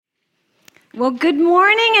Well, good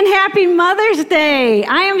morning and happy Mother's Day.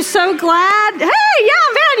 I am so glad. Hey, yeah,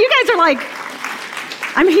 man, you guys are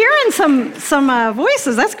like, I'm hearing some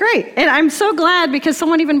voices. That's great. And I'm so glad because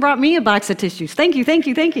someone even brought me a box of tissues. Thank you.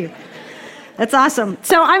 That's awesome.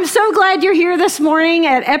 So I'm so glad you're here this morning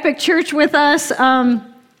at Epic Church with us.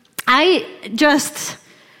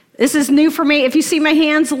 This is new for me. If you see my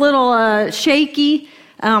hands a little shaky,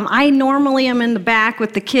 I normally am in the back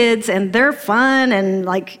with the kids, and they're fun and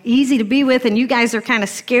like easy to be with, and you guys are kind of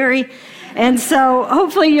scary. And so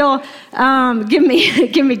hopefully you'll give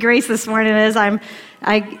me grace this morning as I'm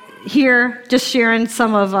here just sharing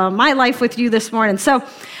some of my life with you this morning. So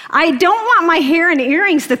I don't want my hair and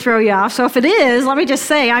earrings to throw you off. So if it is, let me just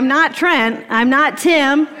say I'm not Trent, I'm not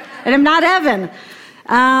Tim, and I'm not Evan.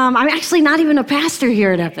 I'm actually not even a pastor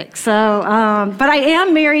here at Epic. So, but I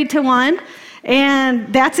am married to one.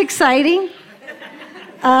 And that's exciting.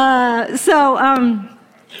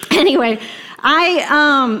 Anyway,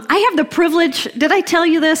 I have the privilege, did I tell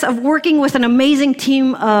you this, of working with an amazing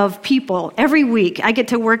team of people every week. I get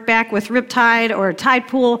to work back with Riptide or Tide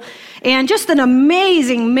Pool, and just an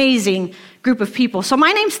amazing group of people. So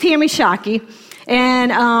my name's Tammy Shockey,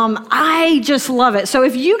 and I just love it. So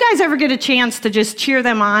if you guys ever get a chance to just cheer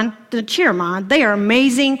them on. They are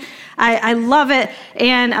amazing. I love it,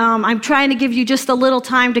 and I'm trying to give you just a little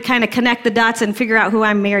time to kind of connect the dots and figure out who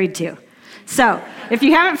I'm married to. So if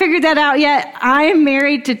you haven't figured that out yet, I am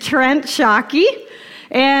married to Trent Shockey,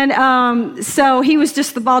 and so he was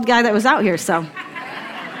just the bald guy that was out here, so.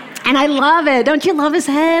 And I love it. Don't you love his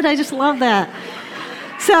head? I just love that.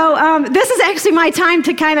 So this is actually my time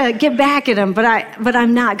to kind of get back at him, but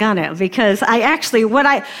I'm not gonna, because I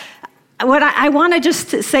want to just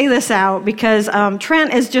say this out because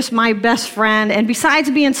Trent is just my best friend, and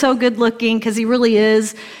besides being so good looking, because he really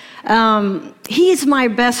is, he's my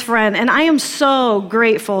best friend, and I am so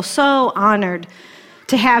grateful, so honored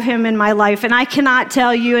to have him in my life, and I cannot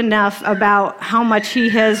tell you enough about how much he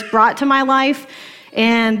has brought to my life,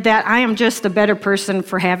 and that I am just a better person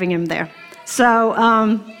for having him there. So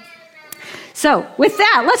with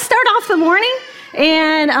that, let's start off the morning.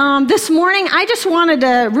 And this morning, I just wanted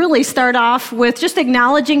to really start off with just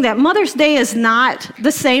acknowledging that Mother's Day is not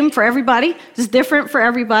the same for everybody. It's different for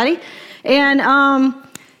everybody. And,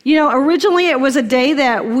 originally it was a day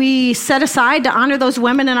that we set aside to honor those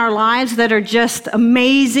women in our lives that are just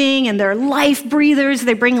amazing, and they're life breathers.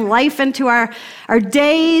 They bring life into our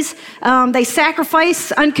days. They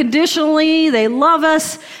sacrifice unconditionally. They love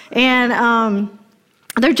us. And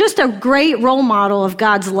they're just a great role model of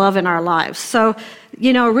God's love in our lives. So,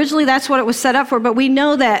 originally that's what it was set up for, but we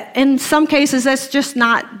know that in some cases that's just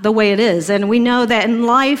not the way it is. And we know that in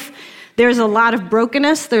life there's a lot of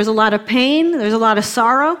brokenness, there's a lot of pain, there's a lot of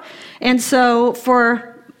sorrow. And so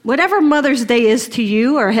for whatever Mother's Day is to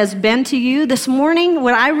you or has been to you, this morning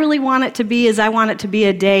what I really want it to be is I want it to be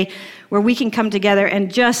a day where we can come together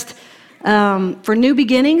and just for new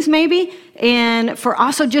beginnings maybe, and for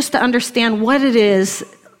also just to understand what it is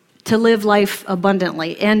to live life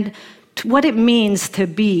abundantly and what it means to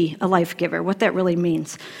be a life giver, what that really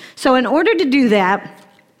means. So in order to do that,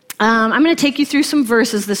 I'm going to take you through some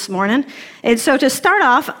verses this morning. And so to start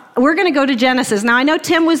off, we're going to go to Genesis. Now I know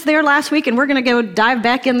Tim was there last week, and we're going to go dive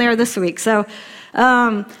back in there this week. So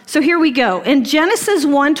here we go. In Genesis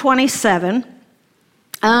 1:27,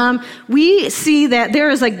 we see that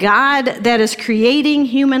there is a God that is creating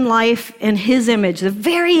human life in his image, the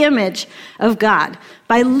very image of God,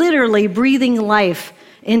 by literally breathing life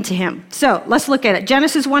into him. So let's look at it.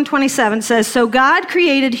 Genesis 1:27 says, "So God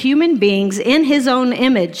created human beings in his own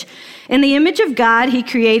image. In the image of God, he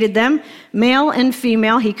created them. Male and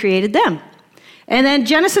female, he created them." And then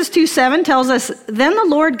Genesis 2:7 tells us, "Then the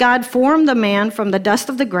Lord God formed the man from the dust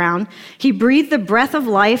of the ground. He breathed the breath of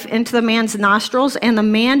life into the man's nostrils, and the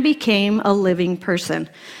man became a living person."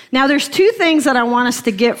 Now there's two things that I want us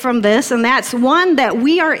to get from this, and that's one, that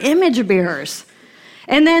we are image bearers.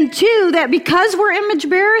 And then two, that because we're image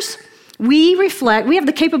bearers, we have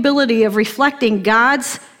the capability of reflecting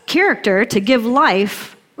God's character to give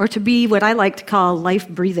life, or to be what I like to call a life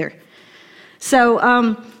breather. So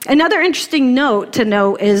another interesting note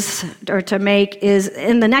to make is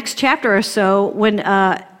in the next chapter or so, when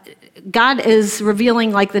God is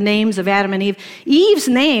revealing like the names of Adam and Eve. Eve's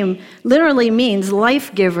name literally means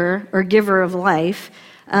life giver or giver of life,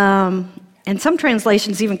 and some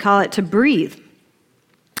translations even call it to breathe.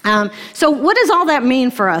 So what does all that mean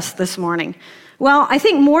for us this morning? Well, I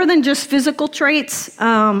think more than just physical traits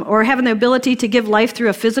or having the ability to give life through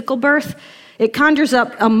a physical birth, it conjures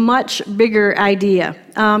up a much bigger idea.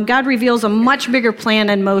 God reveals a much bigger plan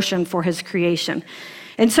in motion for his creation.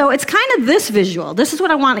 And so it's kind of this visual. This is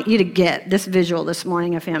what I want you to get, this visual this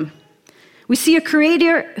morning of him. We see a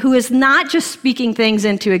creator who is not just speaking things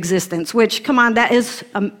into existence, which, come on, that is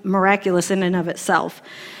miraculous in and of itself.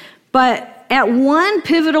 But at one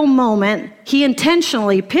pivotal moment, he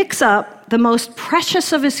intentionally picks up the most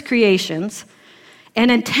precious of his creations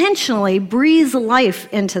and intentionally breathes life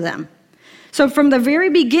into them. So from the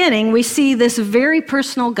very beginning, we see this very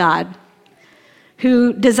personal God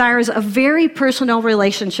who desires a very personal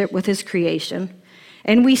relationship with his creation.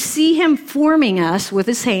 And we see him forming us with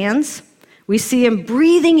his hands. We see him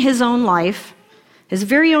breathing his own life, his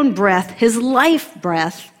very own breath, his life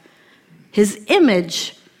breath, his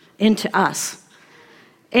image into us.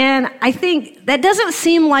 And I think that doesn't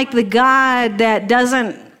seem like the God that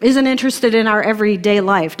isn't interested in our everyday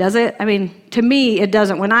life, does it? I mean, to me, it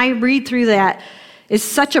doesn't. When I read through that, it's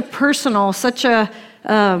such a personal, such a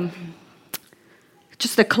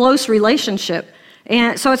just a close relationship.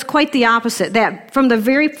 And so it's quite the opposite, that from the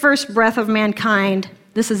very first breath of mankind,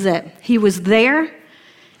 this is it. He was there,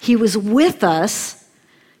 he was with us,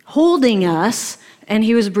 holding us, and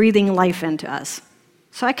he was breathing life into us.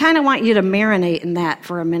 So I kind of want you to marinate in that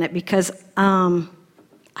for a minute, because I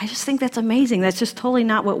just think that's amazing. That's just totally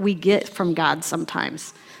not what we get from God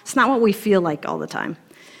sometimes. It's not what we feel like all the time.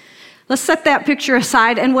 Let's set that picture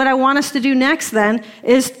aside, and what I want us to do next then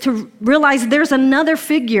is to realize there's another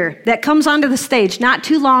figure that comes onto the stage not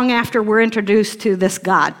too long after we're introduced to this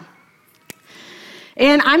God.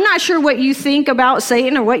 And I'm not sure what you think about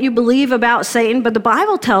Satan or what you believe about Satan, but the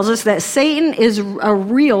Bible tells us that Satan is a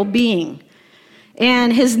real being.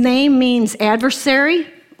 And his name means adversary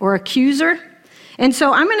or accuser. And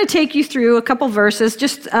so I'm going to take you through a couple verses.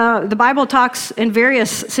 Just the Bible talks in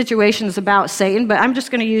various situations about Satan, but I'm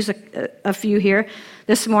just going to use a few here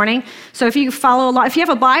this morning. So if you follow along, if you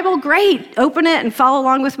have a Bible, great, open it and follow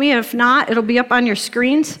along with me. If not, it'll be up on your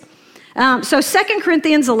screens. So 2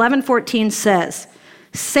 Corinthians 11:14 says,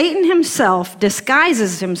 Satan himself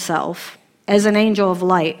disguises himself as an angel of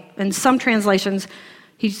light. In some translations,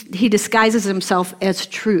 he disguises himself as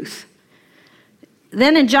truth.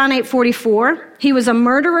 Then in John 8:44, he was a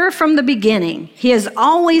murderer from the beginning. He has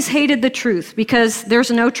always hated the truth because there's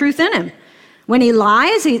no truth in him. When he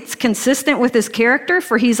lies, it's consistent with his character,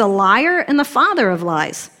 for he's a liar and the father of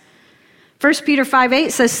lies. 1 Peter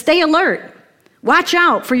 5:8 says, stay alert. Watch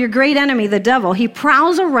out for your great enemy, the devil. He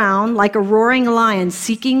prowls around like a roaring lion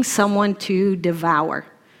seeking someone to devour.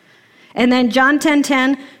 And then John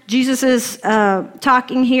 10:10, Jesus is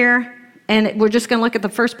talking here. And we're just going to look at the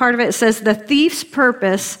first part of it. It says, the thief's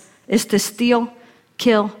purpose is to steal,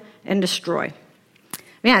 kill, and destroy.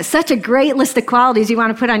 Man, it's such a great list of qualities you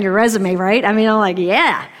want to put on your resume, right? I mean, I'm like,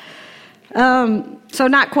 yeah. So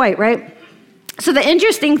not quite, right? So the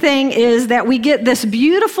interesting thing is that we get this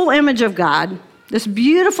beautiful image of God, this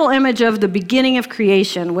beautiful image of the beginning of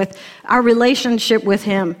creation with our relationship with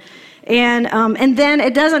him. And then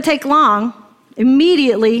it doesn't take long.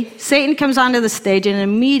 Immediately, Satan comes onto the stage, and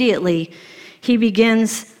immediately he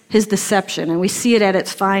begins his deception, and we see it at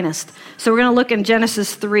its finest. So we're going to look in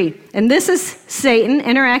Genesis 3. And this is Satan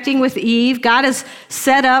interacting with Eve. God has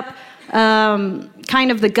set up kind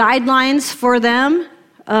of the guidelines for them,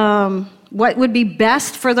 what would be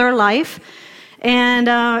best for their life. And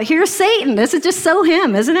here's Satan. This is just so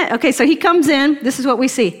him, isn't it? Okay, so he comes in. This is what we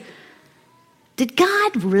see. Did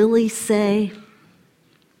God really say,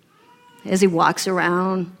 as he walks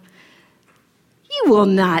around, you will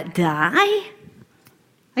not die? I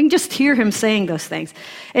can just hear him saying those things.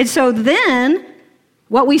 And so then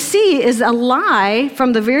what we see is a lie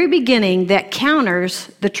from the very beginning that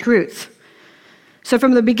counters the truth. So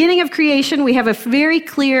from the beginning of creation, we have a very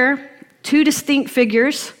clear two distinct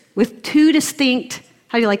figures with two distinct,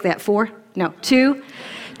 how do you like that,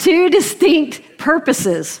 two distinct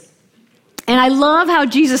purposes. And I love how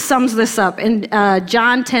Jesus sums this up in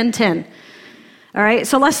John 10:10. All right,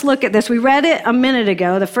 so let's look at this. We read it a minute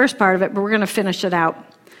ago, the first part of it, but we're going to finish it out.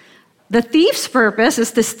 The thief's purpose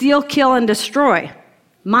is to steal, kill, and destroy.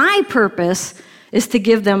 My purpose is to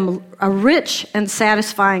give them a rich and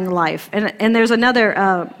satisfying life. And there's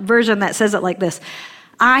another version that says it like this.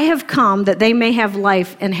 I have come that they may have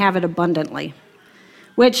life and have it abundantly.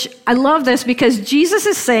 Which, I love this because Jesus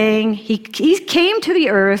is saying he came to the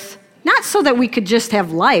earth not so that we could just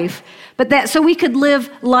have life, but that so we could live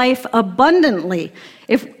life abundantly.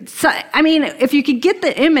 If you could get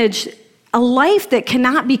the image, a life that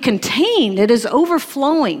cannot be contained, it is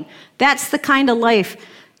overflowing. That's the kind of life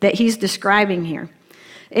that he's describing here.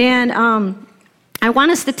 And I want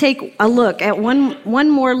us to take a look at one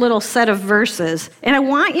more little set of verses. And I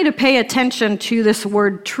want you to pay attention to this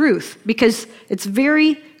word truth because it's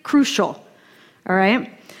very crucial. All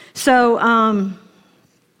right? So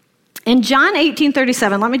in John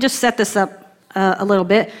 18:37, let me just set this up a little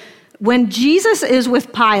bit. When Jesus is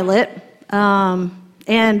with Pilate,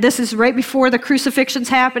 and this is right before the crucifixion's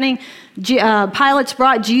happening, Pilate's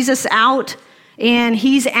brought Jesus out, and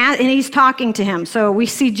he's talking to him. So we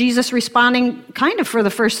see Jesus responding kind of for the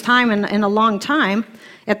first time in a long time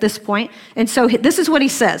at this point. And so this is what he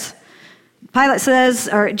says.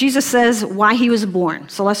 Jesus says why he was born.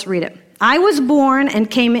 So let's read it. I was born and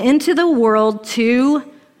came into the world to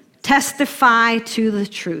testify to the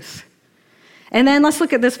truth. And then let's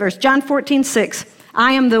look at this verse, John 14:6.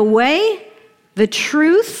 I am the way, the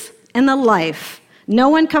truth, and the life. No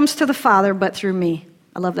one comes to the Father but through me.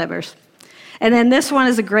 I love that verse. And then this one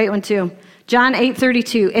is a great one too. John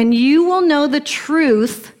 8:32. And you will know the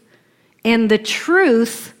truth, and the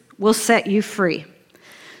truth will set you free.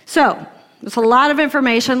 So, there's a lot of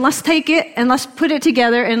information. Let's take it and let's put it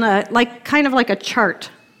together in kind of like a chart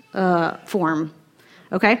form.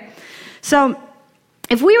 Okay? So,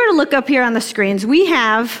 if we were to look up here on the screens, we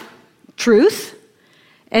have truth,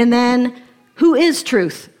 and then who is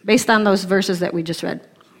truth based on those verses that we just read?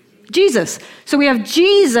 Jesus. So we have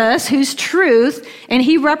Jesus, who's truth, and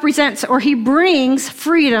he represents or he brings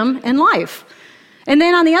freedom and life. And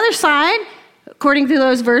then on the other side, according to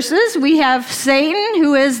those verses, we have Satan,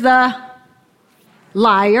 who is the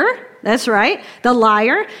liar. That's right, the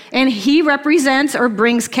liar. And he represents or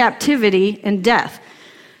brings captivity and death.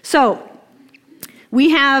 So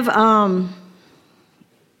we have,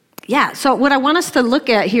 so what I want us to look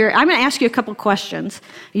at here, I'm going to ask you a couple questions.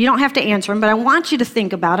 You don't have to answer them, but I want you to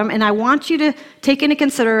think about them, and I want you to take into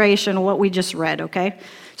consideration what we just read, okay?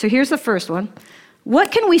 So here's the first one.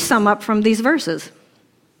 What can we sum up from these verses?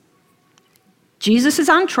 Jesus is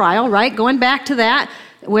on trial, right? Going back to that,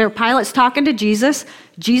 where Pilate's talking to Jesus.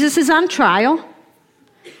 Jesus is on trial.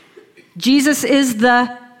 Jesus is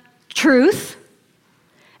the truth.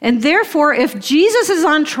 And therefore, if Jesus is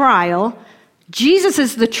on trial, Jesus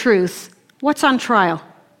is the truth. What's on trial?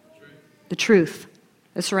 The truth.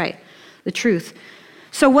 That's right, the truth.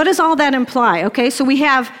 So what does all that imply? Okay, so we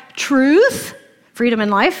have truth, freedom and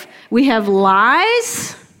life. We have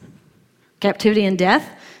lies, captivity and death.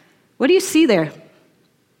 What do you see there?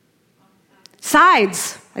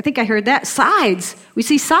 Sides. I think I heard that. Sides. We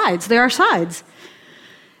see sides. There are sides.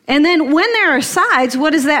 And then when there are sides,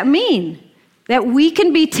 what does that mean? That we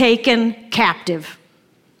can be taken captive.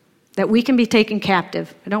 That we can be taken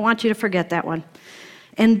captive. I don't want you to forget that one.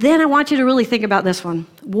 And then I want you to really think about this one.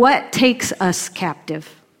 What takes us captive?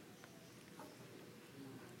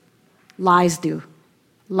 Lies do.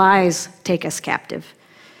 Lies take us captive.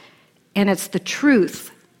 And it's the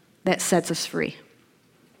truth that sets us free.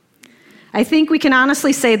 I think we can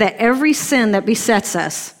honestly say that every sin that besets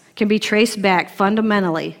us can be traced back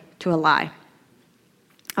fundamentally to a lie.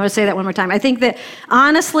 I want to say that one more time. I think that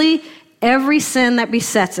honestly, every sin that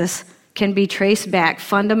besets us can be traced back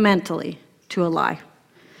fundamentally to a lie.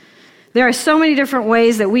 There are so many different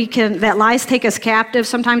ways that lies take us captive.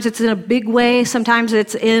 Sometimes it's in a big way. Sometimes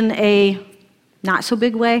it's in a not so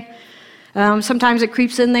big way. Sometimes it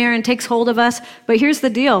creeps in there and takes hold of us. But here's the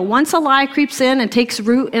deal. Once a lie creeps in and takes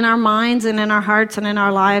root in our minds and in our hearts and in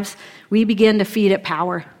our lives, we begin to feed it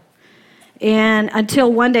power. And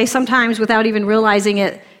until one day, sometimes without even realizing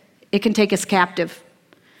it, it can take us captive.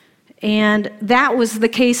 And that was the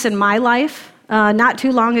case in my life not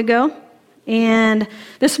too long ago. And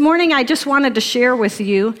this morning, I just wanted to share with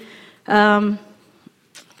you how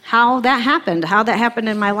that happened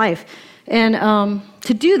in my life. And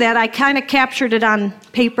to do that, I kind of captured it on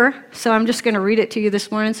paper, so I'm just going to read it to you this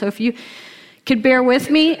morning. So if you could bear with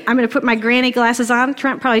me, I'm going to put my granny glasses on.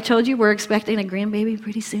 Trent probably told you we're expecting a grandbaby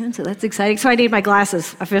pretty soon, so that's exciting. So I need my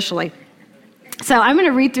glasses officially. So I'm going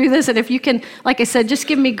to read through this, and if you can, like I said, just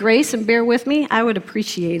give me grace and bear with me, I would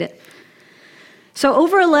appreciate it. So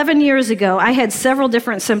over 11 years ago, I had several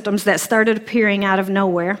different symptoms that started appearing out of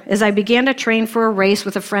nowhere as I began to train for a race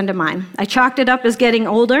with a friend of mine. I chalked it up as getting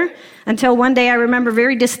older until one day I remember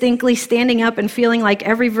very distinctly standing up and feeling like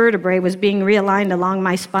every vertebrae was being realigned along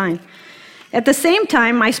my spine. At the same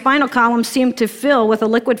time, my spinal column seemed to fill with a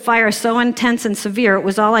liquid fire so intense and severe it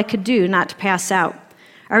was all I could do not to pass out.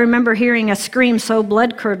 I remember hearing a scream so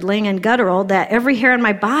blood-curdling and guttural that every hair on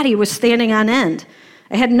my body was standing on end.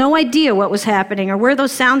 I had no idea what was happening or where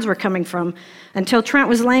those sounds were coming from until Trent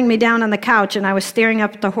was laying me down on the couch and I was staring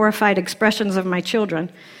up at the horrified expressions of my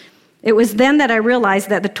children. It was then that I realized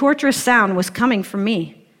that the torturous sound was coming from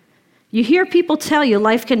me. You hear people tell you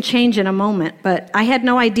life can change in a moment, but I had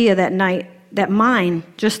no idea that night that mine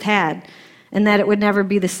just had, and that it would never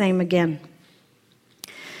be the same again.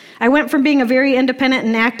 I went from being a very independent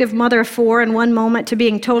and active mother of 4 in one moment to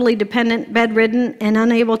being totally dependent, bedridden, and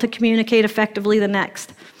unable to communicate effectively the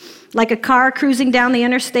next. Like a car cruising down the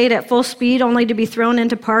interstate at full speed only to be thrown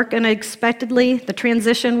into park unexpectedly, the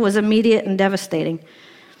transition was immediate and devastating.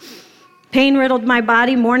 Pain riddled my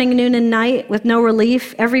body morning, noon, and night with no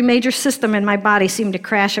relief. Every major system in my body seemed to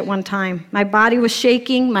crash at one time. My body was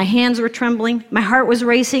shaking, my hands were trembling, my heart was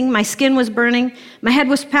racing, my skin was burning, my head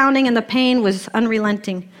was pounding, and the pain was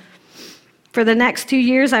unrelenting. For the next 2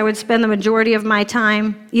 years, I would spend the majority of my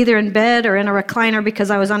time either in bed or in a recliner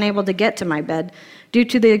because I was unable to get to my bed due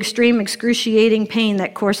to the extreme excruciating pain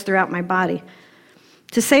that coursed throughout my body.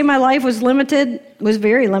 To say my life was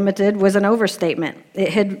very limited, was an overstatement. It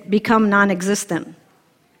had become non-existent.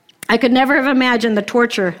 I could never have imagined the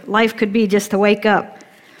torture life could be just to wake up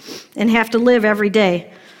and have to live every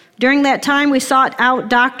day. During that time, we sought out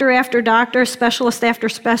doctor after doctor, specialist after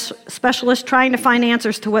specialist, trying to find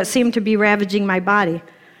answers to what seemed to be ravaging my body.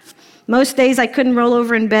 Most days I couldn't roll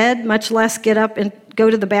over in bed, much less get up and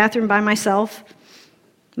go to the bathroom by myself.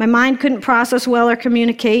 My mind couldn't process well or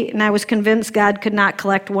communicate, and I was convinced God could not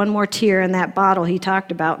collect one more tear in that bottle he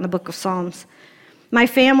talked about in the book of Psalms. My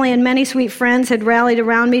family and many sweet friends had rallied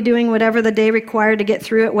around me doing whatever the day required to get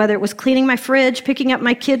through it, whether it was cleaning my fridge, picking up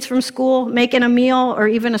my kids from school, making a meal, or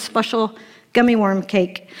even a special gummy worm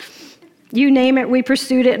cake. You name it, we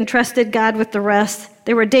pursued it and trusted God with the rest.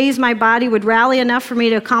 There were days my body would rally enough for me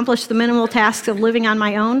to accomplish the minimal tasks of living on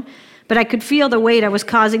my own, but I could feel the weight I was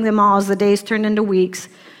causing them all as the days turned into weeks.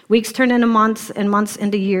 Weeks turned into months, and months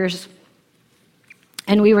into years.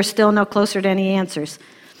 And we were still no closer to any answers.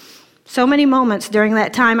 So many moments during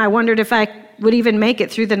that time, I wondered if I would even make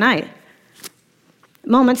it through the night.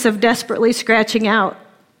 Moments of desperately scratching out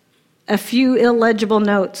a few illegible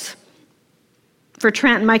notes for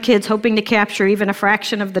Trent and my kids, hoping to capture even a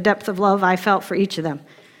fraction of the depth of love I felt for each of them.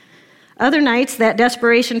 Other nights, that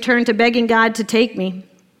desperation turned to begging God to take me,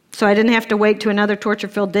 so I didn't have to wait to another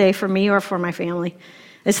torture-filled day for me or for my family.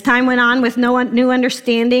 As time went on with no new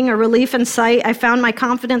understanding or relief in sight, I found my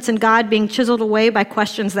confidence in God being chiseled away by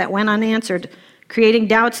questions that went unanswered, creating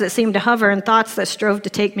doubts that seemed to hover and thoughts that strove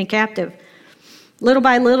to take me captive. Little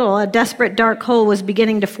by little, a desperate dark hole was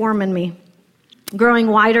beginning to form in me, growing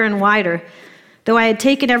wider and wider. Though I had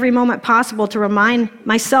taken every moment possible to remind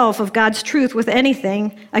myself of God's truth with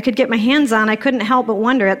anything I could get my hands on, I couldn't help but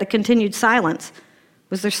wonder at the continued silence.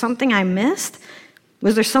 Was there something I missed?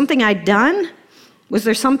 Was there something I'd done? Was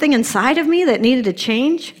there something inside of me that needed to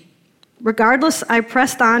change? Regardless, I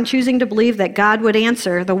pressed on, choosing to believe that God would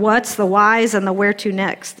answer the what's, the whys, and the where to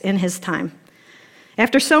next in his time.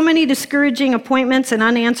 After so many discouraging appointments and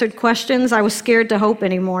unanswered questions, I was scared to hope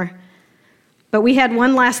anymore. But we had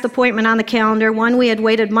one last appointment on the calendar, one we had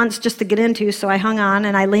waited months just to get into, so I hung on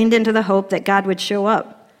and I leaned into the hope that God would show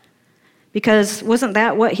up. Because wasn't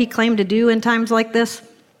that what he claimed to do in times like this?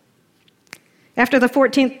 After the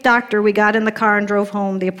 14th doctor, we got in the car and drove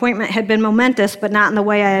home. The appointment had been momentous, but not in the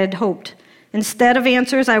way I had hoped. Instead of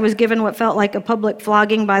answers, I was given what felt like a public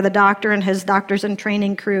flogging by the doctor and his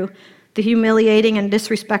doctors-in-training crew. The humiliating and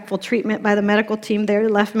disrespectful treatment by the medical team there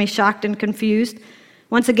left me shocked and confused.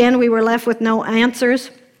 Once again, we were left with no answers,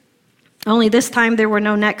 only this time there were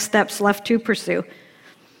no next steps left to pursue.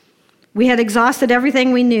 We had exhausted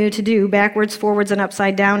everything we knew to do, backwards, forwards, and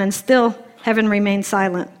upside down, and still heaven remained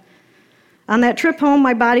silent. On that trip home,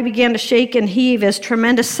 my body began to shake and heave as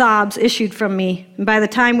tremendous sobs issued from me. And by the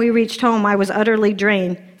time we reached home, I was utterly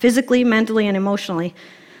drained, physically, mentally, and emotionally.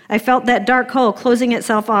 I felt that dark hole closing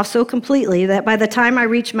itself off so completely that by the time I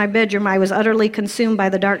reached my bedroom, I was utterly consumed by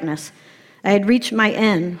the darkness. I had reached my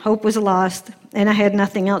end, hope was lost, and I had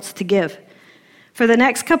nothing else to give. For the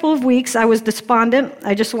next couple of weeks, I was despondent.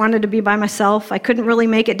 I just wanted to be by myself. I couldn't really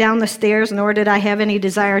make it down the stairs, nor did I have any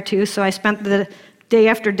desire to, so I spent the day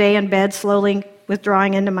after day in bed, slowly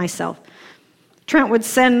withdrawing into myself. Trent would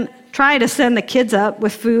try to send the kids up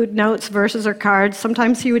with food, notes, verses, or cards.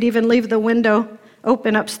 Sometimes he would even leave the window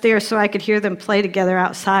open upstairs so I could hear them play together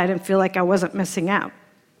outside and feel like I wasn't missing out,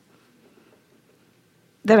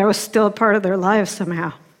 that I was still a part of their lives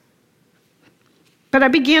somehow. But I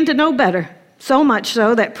began to know better, so much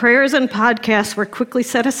so that prayers and podcasts were quickly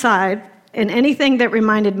set aside, and anything that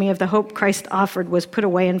reminded me of the hope Christ offered was put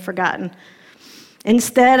away and forgotten.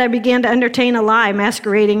 Instead, I began to entertain a lie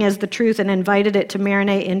masquerading as the truth and invited it to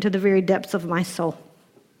marinate into the very depths of my soul.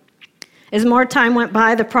 As more time went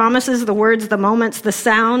by, the promises, the words, the moments, the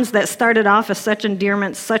sounds that started off as such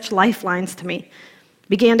endearments, such lifelines to me,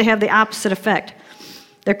 began to have the opposite effect.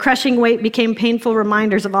 Their crushing weight became painful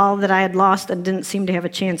reminders of all that I had lost and didn't seem to have a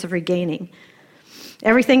chance of regaining.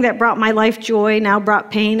 Everything that brought my life joy now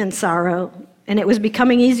brought pain and sorrow, and it was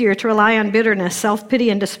becoming easier to rely on bitterness, self-pity,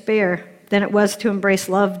 and despair than it was to embrace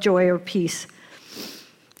love, joy, or peace.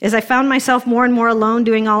 As I found myself more and more alone,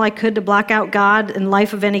 doing all I could to block out God and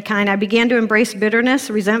life of any kind, I began to embrace bitterness,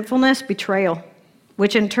 resentfulness, betrayal,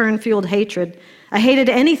 which in turn fueled hatred. I hated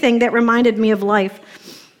anything that reminded me of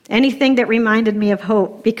life, anything that reminded me of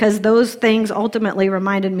hope, because those things ultimately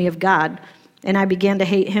reminded me of God, and I began to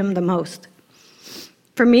hate him the most.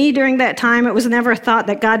 For me, during that time, it was never a thought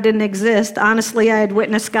that God didn't exist. Honestly, I had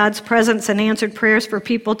witnessed God's presence and answered prayers for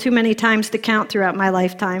people too many times to count throughout my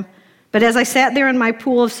lifetime. But as I sat there in my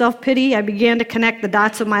pool of self-pity, I began to connect the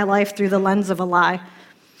dots of my life through the lens of a lie.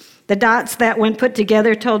 The dots that, when put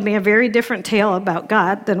together, told me a very different tale about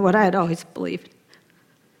God than what I had always believed.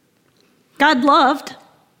 God loved,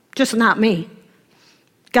 just not me.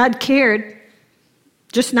 God cared,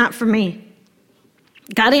 just not for me.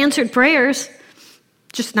 God answered prayers,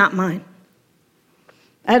 just not mine.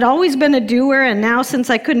 I'd always been a doer, and now since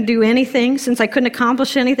I couldn't do anything, since I couldn't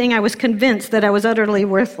accomplish anything, I was convinced that I was utterly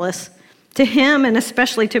worthless to him and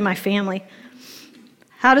especially to my family.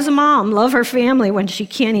 How does a mom love her family when she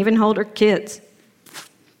can't even hold her kids?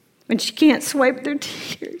 When she can't swipe their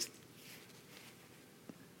tears?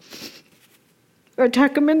 Or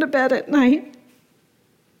tuck them into bed at night?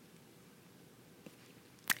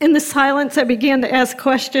 In the silence, I began to ask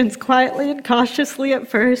questions quietly and cautiously at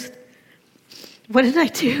first. What did I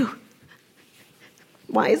do?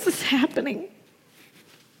 Why is this happening?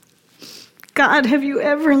 God, have you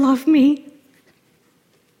ever loved me?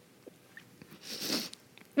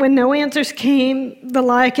 When no answers came, the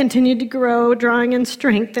lie continued to grow, drawing in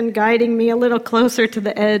strength and guiding me a little closer to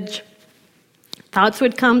the edge. Thoughts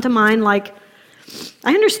would come to mind like,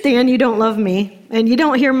 I understand you don't love me, and you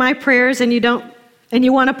don't hear my prayers, and you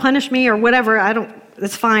want to punish me or whatever.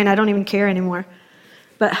 It's fine, I don't even care anymore.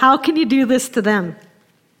 But how can you do this to them?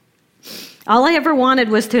 All I ever wanted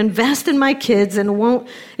was to invest in my kids, and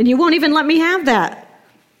you won't even let me have that.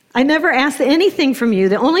 I never asked anything from you.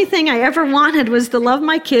 The only thing I ever wanted was to love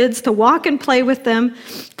my kids, to walk and play with them,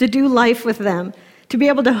 to do life with them, to be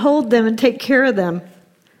able to hold them and take care of them.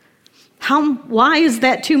 Why is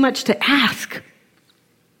that too much to ask?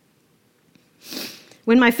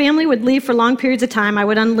 When my family would leave for long periods of time, I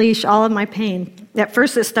would unleash all of my pain. At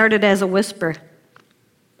first, it started as a whisper.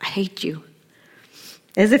 I hate you.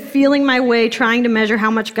 As if feeling my way, trying to measure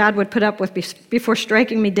how much God would put up with before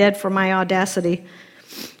striking me dead for my audacity.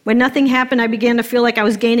 When nothing happened, I began to feel like I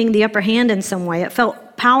was gaining the upper hand in some way. It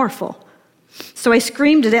felt powerful. So I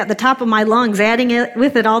screamed it at the top of my lungs, adding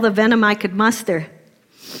with it all the venom I could muster.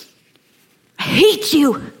 I hate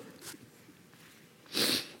you.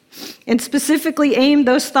 And specifically aimed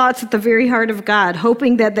those thoughts at the very heart of God,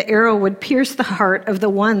 hoping that the arrow would pierce the heart of the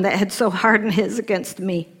one that had so hardened his against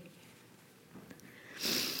me.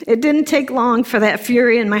 It didn't take long for that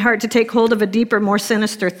fury in my heart to take hold of a deeper, more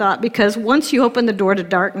sinister thought, because once you open the door to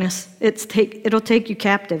darkness, it'll take you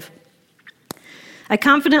captive. I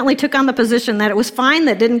confidently took on the position that it was fine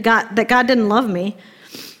that God didn't love me,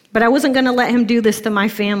 but I wasn't going to let him do this to my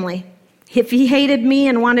family. If he hated me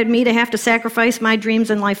and wanted me to have to sacrifice my dreams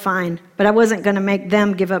in life, fine, but I wasn't going to make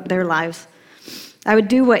them give up their lives. I would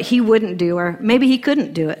do what he wouldn't do, or maybe he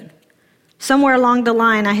couldn't do it. Somewhere along the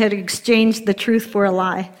line, I had exchanged the truth for a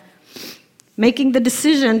lie. Making the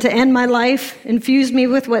decision to end my life infused me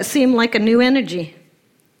with what seemed like a new energy.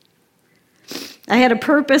 I had a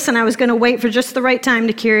purpose, and I was going to wait for just the right time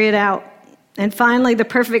to carry it out. And finally, the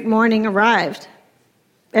perfect morning arrived.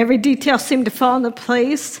 Every detail seemed to fall into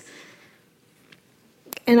place,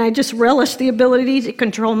 and I just relished the ability to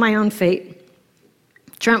control my own fate.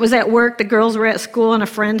 Trent was at work, the girls were at school, and a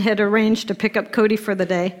friend had arranged to pick up Cody for the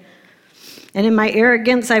day. And in my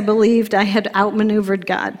arrogance, I believed I had outmaneuvered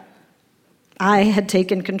God. I had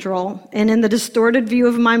taken control. And in the distorted view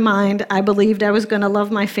of my mind, I believed I was going to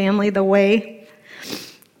love my family the way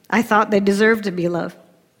I thought they deserved to be loved.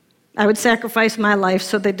 I would sacrifice my life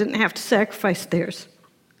so they didn't have to sacrifice theirs.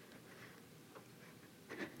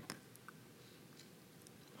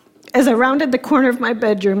 As I rounded the corner of my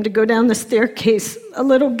bedroom to go down the staircase, a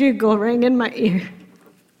little giggle rang in my ear.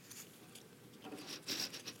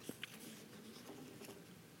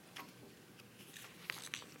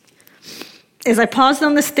 As I paused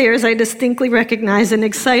on the stairs, I distinctly recognized an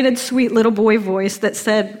excited, sweet little boy voice that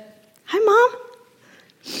said, "Hi, Mom."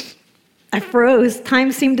 I froze.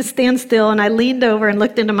 Time seemed to stand still, and I leaned over and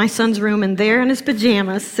looked into my son's room, and there in his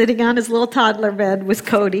pajamas, sitting on his little toddler bed, was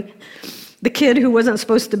Cody, the kid who wasn't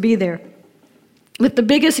supposed to be there, with the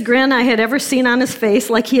biggest grin I had ever seen on his face,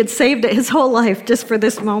 like he had saved it his whole life just for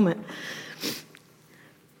this moment.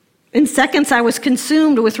 In seconds, I was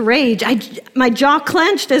consumed with rage. My jaw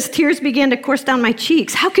clenched as tears began to course down my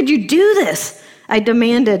cheeks. How could you do this? I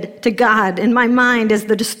demanded to God in my mind as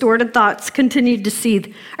the distorted thoughts continued to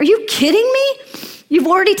seethe. Are you kidding me? You've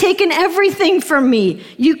already taken everything from me.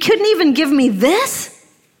 You couldn't even give me this?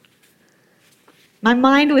 My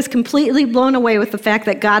mind was completely blown away with the fact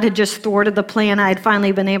that God had just thwarted the plan I had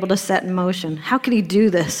finally been able to set in motion. How could he do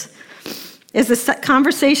this? As the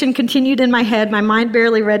conversation continued in my head, my mind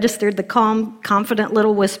barely registered the calm, confident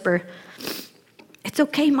little whisper. It's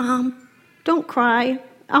okay, Mom. Don't cry.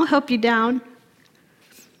 I'll help you down.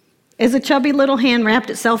 As a chubby little hand wrapped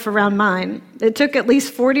itself around mine, it took at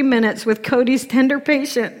least 40 minutes with Cody's tender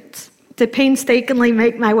patience to painstakingly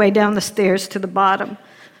make my way down the stairs to the bottom.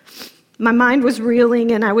 My mind was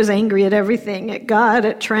reeling and I was angry at everything, at God,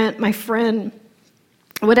 at Trent, my friend.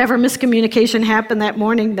 Whatever miscommunication happened that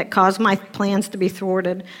morning that caused my plans to be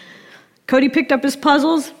thwarted. Cody picked up his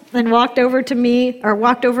puzzles and walked over to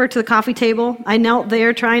the coffee table. I knelt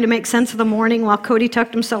there trying to make sense of the morning while Cody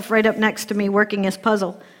tucked himself right up next to me working his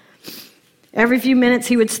puzzle. Every few minutes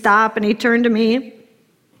he would stop and he'd turn to me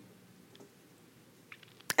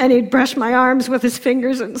and he'd brush my arms with his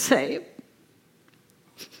fingers and say,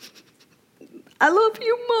 I love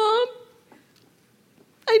you, Mom.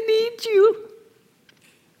 I need you.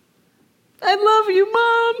 I love you,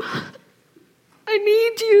 Mom. I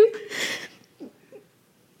need you.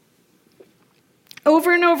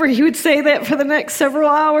 Over and over, he would say that for the next several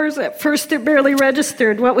hours. At first, it barely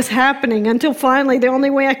registered what was happening until finally, the only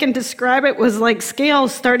way I can describe it was like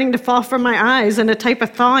scales starting to fall from my eyes and a type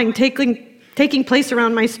of thawing taking place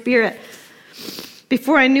around my spirit.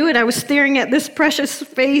 Before I knew it, I was staring at this precious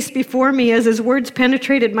face before me as his words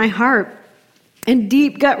penetrated my heart. And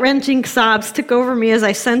deep, gut-wrenching sobs took over me as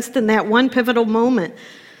I sensed in that one pivotal moment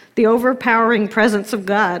the overpowering presence of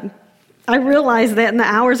God. I realized that in the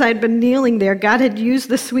hours I'd been kneeling there, God had used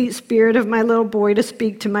the sweet spirit of my little boy to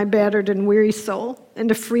speak to my battered and weary soul and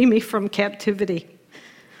to free me from captivity.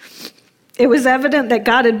 It was evident that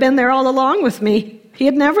God had been there all along with me. He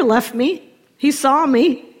had never left me. He saw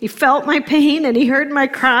me. He felt my pain and he heard my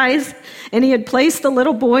cries, and he had placed the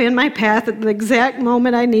little boy in my path at the exact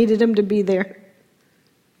moment I needed him to be there.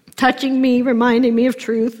 Touching me, reminding me of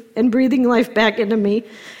truth, and breathing life back into me,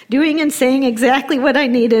 doing and saying exactly what I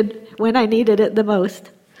needed when I needed it the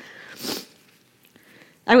most.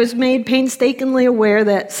 I was made painstakingly aware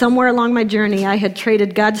that somewhere along my journey I had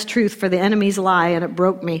traded God's truth for the enemy's lie, and it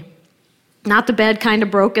broke me. Not the bad kind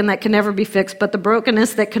of broken that can never be fixed, but the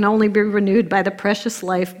brokenness that can only be renewed by the precious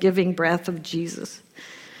life-giving breath of Jesus.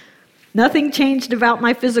 Nothing changed about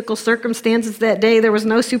my physical circumstances that day. There was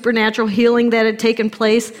no supernatural healing that had taken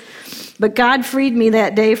place. But God freed me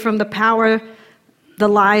that day from the power the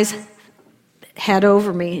lies had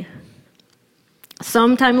over me.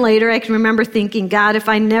 Sometime later, I can remember thinking, God, if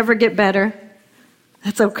I never get better,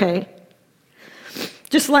 that's okay.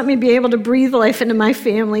 Just let me be able to breathe life into my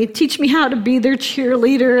family. Teach me how to be their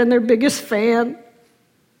cheerleader and their biggest fan.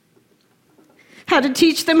 How to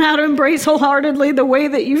teach them how to embrace wholeheartedly the way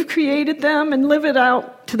that you've created them and live it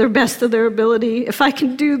out to the best of their ability. If I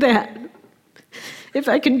can do that, if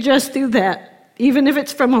I can just do that, even if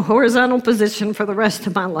it's from a horizontal position for the rest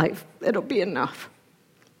of my life, it'll be enough.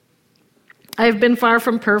 I have been far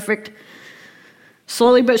from perfect.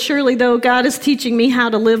 Slowly but surely, though, God is teaching me how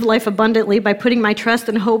to live life abundantly by putting my trust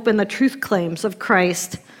and hope in the truth claims of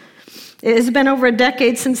Christ. It has been over a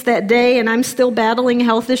decade since that day, and I'm still battling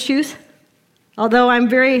health issues. Although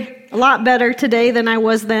I'm a lot better today than I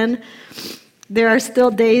was then, there are still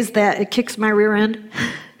days that it kicks my rear end.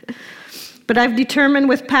 But I've determined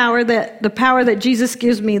with power that the power that Jesus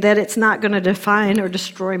gives me, that it's not going to define or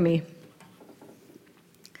destroy me.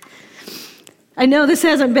 I know this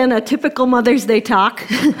hasn't been a typical Mother's Day talk,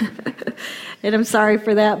 and I'm sorry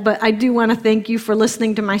for that, but I do want to thank you for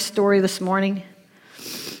listening to my story this morning.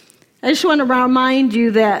 I just want to remind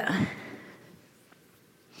you that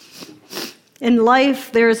in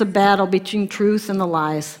life, there is a battle between truth and the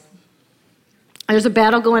lies. There's a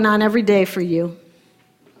battle going on every day for you.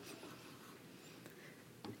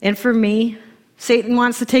 And for me, Satan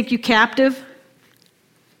wants to take you captive,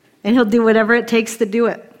 and he'll do whatever it takes to do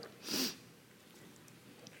it.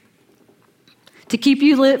 To keep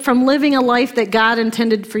you from living a life that God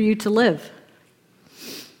intended for you to live.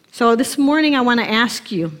 So this morning, I want to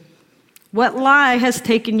ask you, what lie has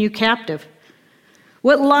taken you captive?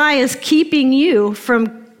 What lie is keeping you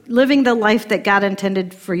from living the life that God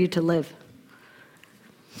intended for you to live?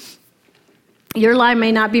 Your lie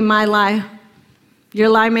may not be my lie. Your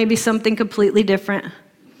lie may be something completely different.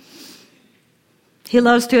 He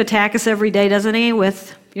loves to attack us every day, doesn't he?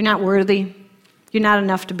 With, you're not worthy. You're not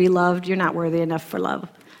enough to be loved. You're not worthy enough for love.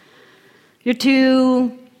 You're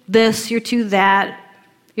too this, you're too that.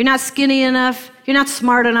 You're not skinny enough. You're not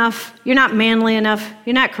smart enough. You're not manly enough.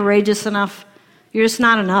 You're not courageous enough. You're just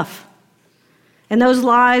not enough. And those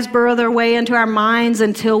lies burrow their way into our minds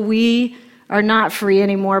until we are not free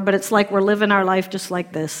anymore, but it's like we're living our life just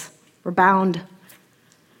like this. We're bound.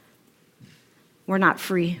 We're not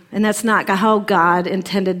free. And that's not how God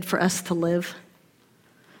intended for us to live.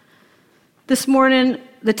 This morning,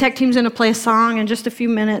 the tech team's going to play a song in just a few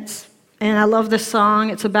minutes. And I love this song.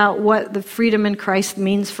 It's about what the freedom in Christ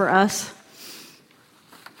means for us.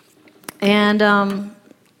 And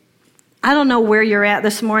I don't know where you're at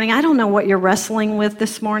this morning. I don't know what you're wrestling with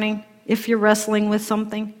this morning, if you're wrestling with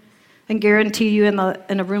something. I guarantee you in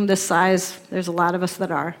a room this size, there's a lot of us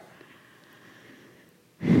that are.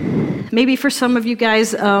 Maybe for some of you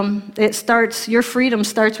guys, your freedom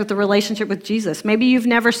starts with the relationship with Jesus. Maybe you've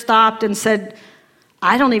never stopped and said,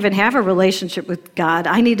 I don't even have a relationship with God.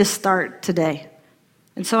 I need to start today.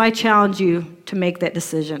 And so I challenge you to make that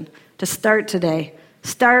decision, to start today.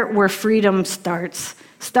 Start where freedom starts.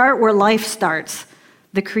 Start where life starts.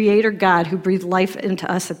 The Creator God who breathed life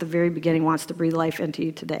into us at the very beginning wants to breathe life into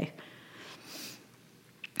you today.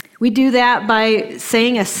 We do that by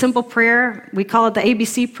saying a simple prayer. We call it the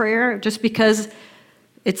ABC prayer just because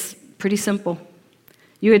it's pretty simple.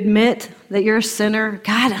 You admit that you're a sinner.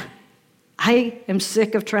 God, I am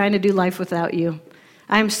sick of trying to do life without you.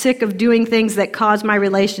 I am sick of doing things that cause my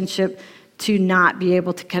relationship to not be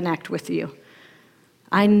able to connect with you.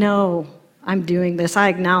 I know I'm doing this. I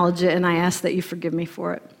acknowledge it, and I ask that you forgive me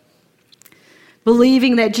for it.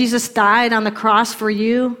 Believing that Jesus died on the cross for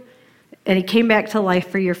you, and he came back to life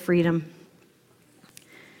for your freedom.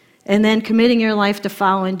 And then committing your life to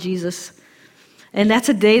following Jesus. And that's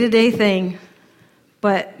a day-to-day thing,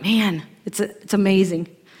 but man, it's amazing.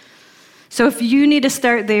 So if you need to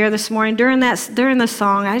start there this morning, during the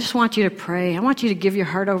song, I just want you to pray. I want you to give your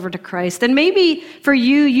heart over to Christ. And maybe for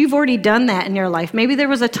you, you've already done that in your life. Maybe there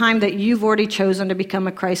was a time that you've already chosen to become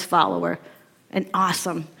a Christ follower. And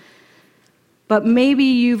awesome. But maybe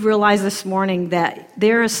you've realized this morning that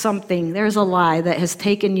there's a lie that has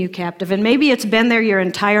taken you captive. And maybe it's been there your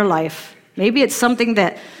entire life. Maybe it's something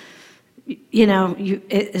that,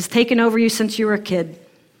 it has taken over you since you were a kid.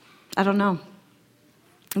 I don't know.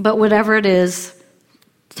 But whatever it is,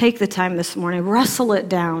 take the time this morning, wrestle it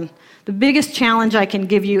down. The biggest challenge I can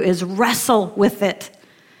give you is wrestle with it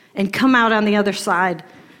and come out on the other side.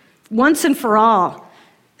 Once and for all,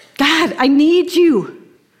 God, I need you.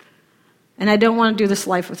 And I don't want to do this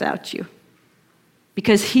life without you.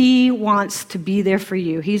 Because he wants to be there for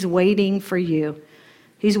you. He's waiting for you.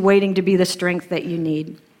 He's waiting to be the strength that you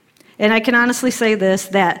need. And I can honestly say this,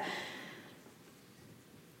 that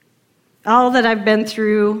all that I've been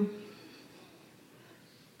through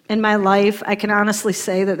in my life, I can honestly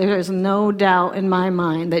say that there is no doubt in my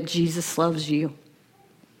mind that Jesus loves you.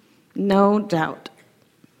 No doubt.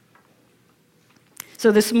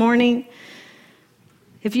 So this morning,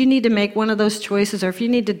 if you need to make one of those choices, or if you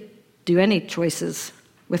need to do any choices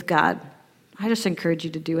with God, I just encourage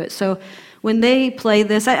you to do it. So when they play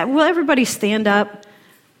this, will everybody stand up?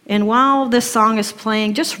 And while this song is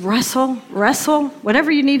playing, just wrestle,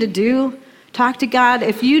 whatever you need to do. Talk to God.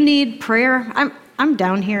 If you need prayer, I'm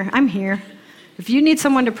down here. I'm here. If you need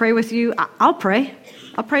someone to pray with you, I'll pray.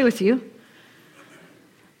 I'll pray with you.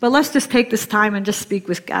 But let's just take this time and just speak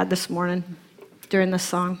with God this morning during this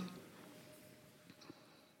song.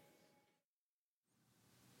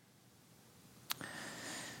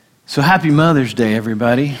 So happy Mother's Day,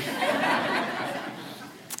 everybody.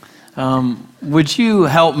 Would you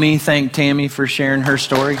help me thank Tammy for sharing her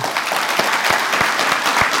story?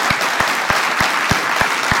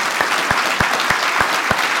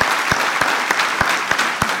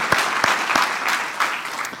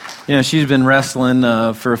 She's been wrestling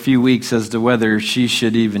for a few weeks as to whether she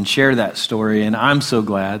should even share that story, and I'm so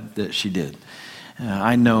glad that she did.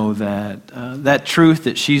 I know that that truth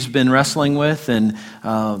that she's been wrestling with and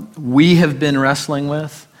we have been wrestling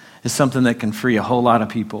with is something that can free a whole lot of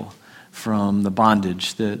people from the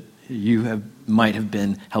bondage that you might have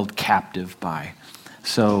been held captive by.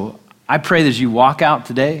 So I pray that as you walk out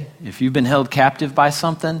today, if you've been held captive by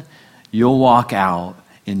something, you'll walk out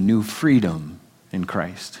in new freedom in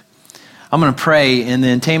Christ. I'm going to pray, and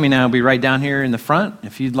then Tammy and I will be right down here in the front.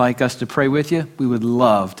 If you'd like us to pray with you, we would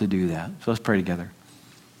love to do that. So let's pray together.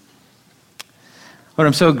 Lord,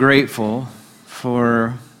 I'm so grateful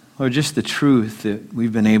for just the truth that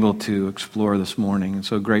we've been able to explore this morning. And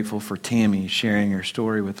so grateful for Tammy sharing her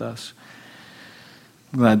story with us.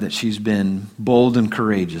 I'm glad that she's been bold and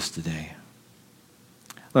courageous today.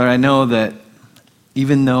 Lord, I know that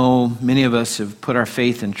even though many of us have put our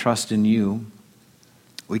faith and trust in you,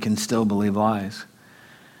 we can still believe lies.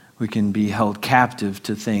 We can be held captive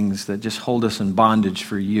to things that just hold us in bondage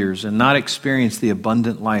for years and not experience the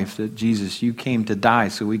abundant life that Jesus, you came to die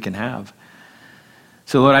so we can have.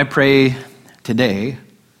 So Lord, I pray today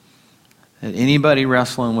that anybody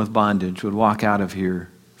wrestling with bondage would walk out of here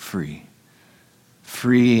free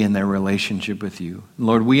in their relationship with you.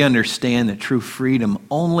 Lord, we understand that true freedom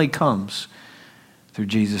only comes through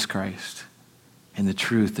Jesus Christ and the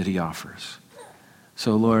truth that he offers.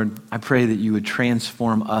 So Lord, I pray that you would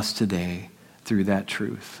transform us today through that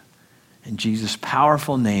truth. In Jesus'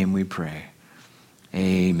 powerful name we pray.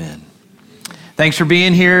 Amen. Thanks for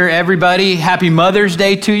being here, everybody. Happy Mother's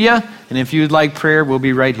Day to you. And if you'd like prayer, we'll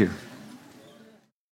be right here.